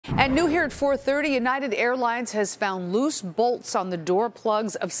And new here at 4:30, United Airlines has found loose bolts on the door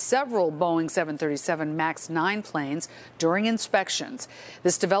plugs of several Boeing 737 MAX 9 planes during inspections.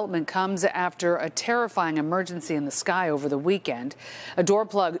 This development comes after a terrifying emergency in the sky over the weekend. A door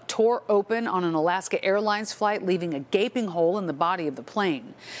plug tore open on an Alaska Airlines flight, leaving a gaping hole in the body of the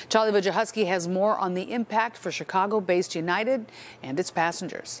plane. Charlie Wojciechowski has more on the impact for Chicago-based United and its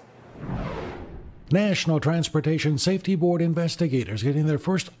passengers. National Transportation Safety Board investigators getting their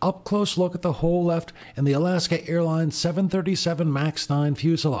first up-close look at the hole left in the Alaska Airlines 737 MAX 9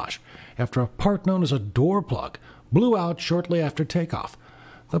 fuselage after a part known as a door plug blew out shortly after takeoff.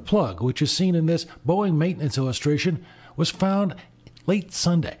 The plug, which is seen in this Boeing maintenance illustration, was found late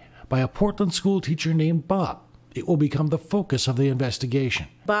Sunday by a Portland school teacher named Bob. It will become the focus of the investigation.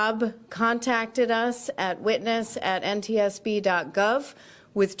 Bob contacted us at witness@ntsb.gov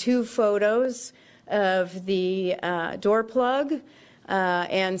with 2 photos of the door plug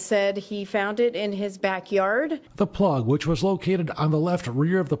and said he found it in his backyard. The plug, which was located on the left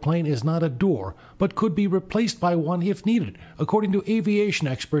rear of the plane, is not a door, but could be replaced by one if needed, according to aviation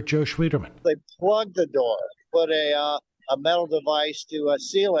expert Joe Schwederman. They plugged the door, put a metal device to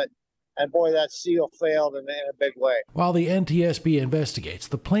seal it, and boy, that seal failed in a big way. While the NTSB investigates,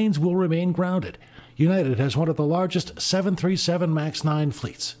 the planes will remain grounded. United has one of the largest 737 MAX 9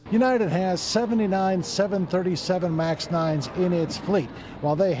 fleets. United has 79 737 MAX 9s in its fleet.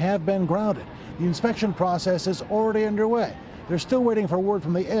 While they have been grounded, the inspection process is already underway. They're still waiting for word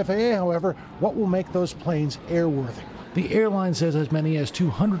from the FAA, however, what will make those planes airworthy. The airline says as many as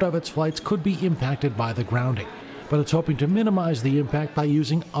 200 of its flights could be impacted by the grounding, but it's hoping to minimize the impact by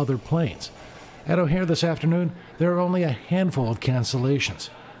using other planes. At O'Hare this afternoon, there are only a handful of cancellations.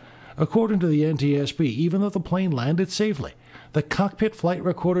 According to the NTSB, even though the plane landed safely, the cockpit flight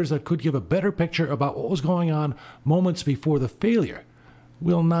recorders that could give a better picture about what was going on moments before the failure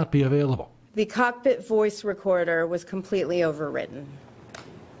will not be available. The cockpit voice recorder was completely overwritten.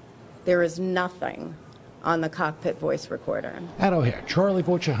 There is nothing on the cockpit voice recorder. At O'Hare, Charlie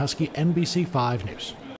Wojciechowski, NBC 5 News.